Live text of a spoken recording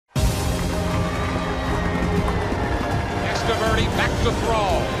Testaverde back to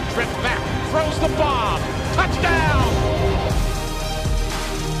throw. Trips back, throws the bomb. Touchdown!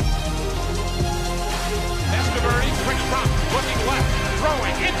 Testaverde, quick drop, looking left,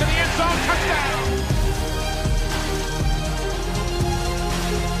 throwing into the end zone. Touchdown!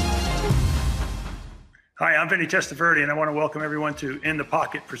 Hi, I'm Vinny Testaverde, and I want to welcome everyone to In the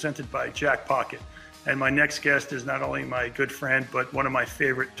Pocket, presented by Jack Pocket. And my next guest is not only my good friend, but one of my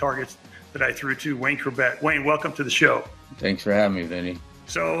favorite targets that I threw to, Wayne Chrebet. Wayne, welcome to the show. Thanks for having me, Vinny.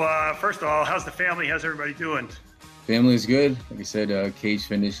 So, first of all, how's the family? How's everybody doing? Family's good. Like I said, Kate's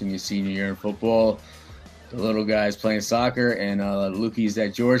finishing his senior year in football. The little guy's playing soccer, and Lukey's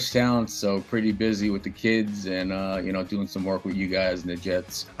at Georgetown, so pretty busy with the kids and, doing some work with you guys and the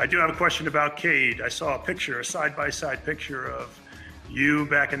Jets. I do have a question about Cade. I saw a side-by-side picture of you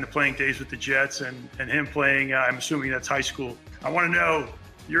back in the playing days with the Jets and him playing, I'm assuming that's high school. I want to know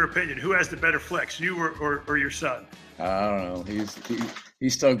your opinion. Who has the better flex, you or your son? I don't know.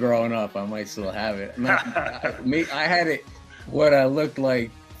 He's still growing up. I might still have it. I had it what I looked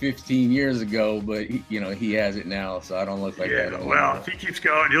like 15 years ago, but he has it now, so I don't look like that anymore. Well, if he keeps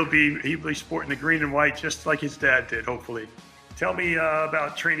going, he'll be sporting the green and white just like his dad did, hopefully. Tell me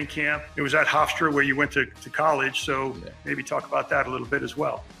about training camp. It was at Hofstra where you went to college, so maybe talk about that a little bit as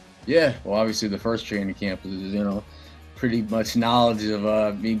well. Yeah, well, obviously the first training camp is, pretty much knowledge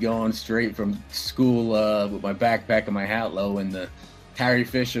of me going straight from school with my backpack and my hat low, and the Harry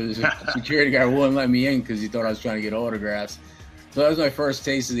Fisher, the security guard, wouldn't let me in because he thought I was trying to get autographs. So that was my first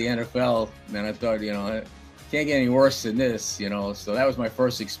taste of the NFL, and I thought, it can't get any worse than this, So that was my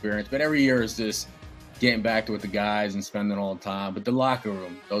first experience. But every year is just getting back to with the guys and spending all the time. But the locker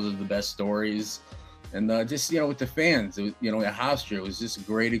room, those are the best stories. And just, with the fans, at Hofstra, it was just a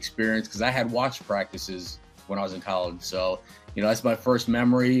great experience because I had watch practices when I was in college. So, that's my first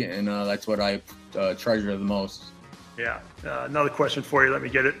memory, and that's what I treasure the most. Yeah. Another question for you. Let me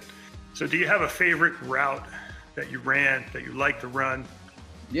get it. So do you have a favorite route that you ran, that you like to run?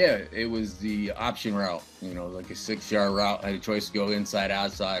 Yeah, it was the option route, like a 6-yard route. I had a choice to go inside,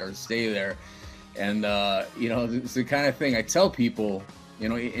 outside, or stay there. And, it's the kind of thing I tell people,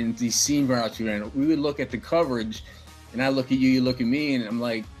 in these seam routes we ran, we would look at the coverage, and I look at you, you look at me, and I'm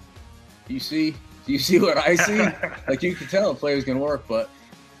like, do you see what I see? Like, you could tell the play was going to work, but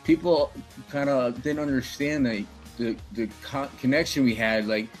people kind of didn't understand the connection we had.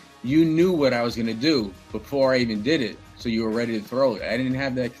 Like, you knew what I was going to do before I even did it, so you were ready to throw it. I didn't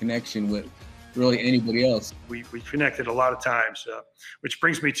have that connection with really anybody else. We connected a lot of times, which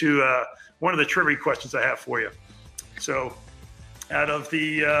brings me to one of the trivia questions I have for you. So out of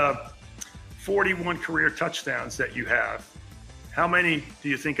the 41 career touchdowns that you have, how many do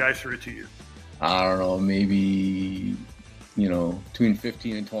you think I threw to you? I don't know, maybe, between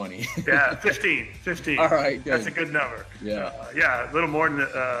 15 and 20. Yeah, 15. All right, good. That's a good number. Yeah. A little more than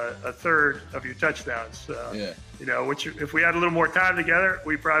a third of your touchdowns. Which if we had a little more time together,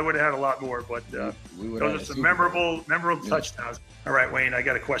 we probably would have had a lot more. But those are some memorable touchdowns. All right, Wayne, I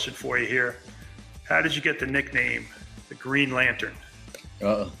got a question for you here. How did you get the nickname, the Green Lantern?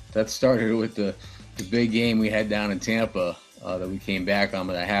 That started with the big game we had down in Tampa that we came back on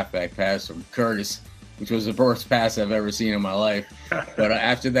with a halfback pass from Curtis, which was the worst pass I've ever seen in my life. But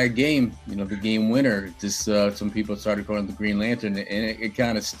after that game, the game winner, just some people started calling it the Green Lantern, and it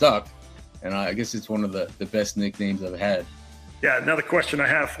kind of stuck. And I guess it's one of the best nicknames I've had. Yeah, another question I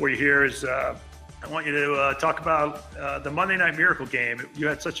have for you here is I want you to talk about the Monday Night Miracle game. You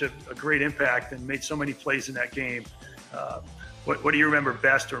had such a great impact and made so many plays in that game. What do you remember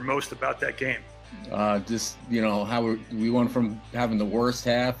best or most about that game? Just, how we went from having the worst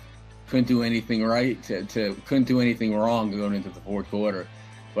half, couldn't do anything right, to couldn't do anything wrong going into the fourth quarter.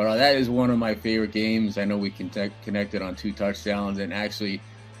 But that is one of my favorite games. I know we connected on 2 touchdowns, and actually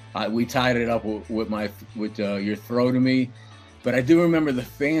we tied it up with your throw to me. But I do remember the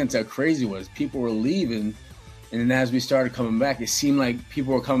fans, how crazy it was. People were leaving, and then as we started coming back, it seemed like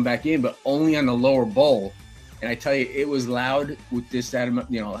people were coming back in, but only on the lower bowl. And I tell you, it was loud with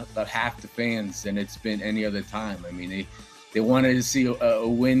about half the fans than it's been any other time. I mean, they wanted to see a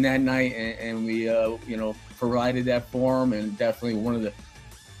win that night, and we, provided that for them, and definitely one of the,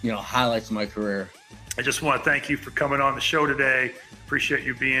 highlights of my career. I just want to thank you for coming on the show today. Appreciate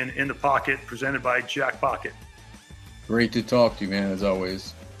you being in the pocket, presented by Jack Pocket. Great to talk to you, man, as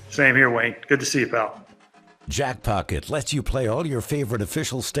always. Same here, Wayne. Good to see you, pal. Jackpocket lets you play all your favorite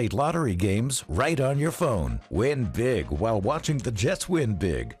official state lottery games right on your phone. Win big while watching the Jets win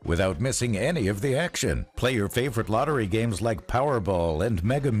big without missing any of the action. Play your favorite lottery games like Powerball and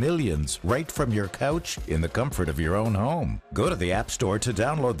Mega Millions right from your couch in the comfort of your own home. Go to the App Store to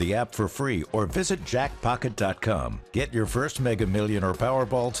download the app for free or visit jackpocket.com. Get your first Mega Million or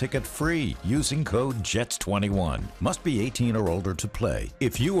Powerball ticket free using code JETS21. Must be 18 or older to play.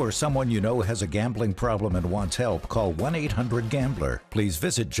 If you or someone you know has a gambling problem and wants help, call 1-800-GAMBLER. Please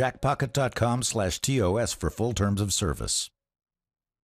visit jackpocket.com/TOS for full terms of service.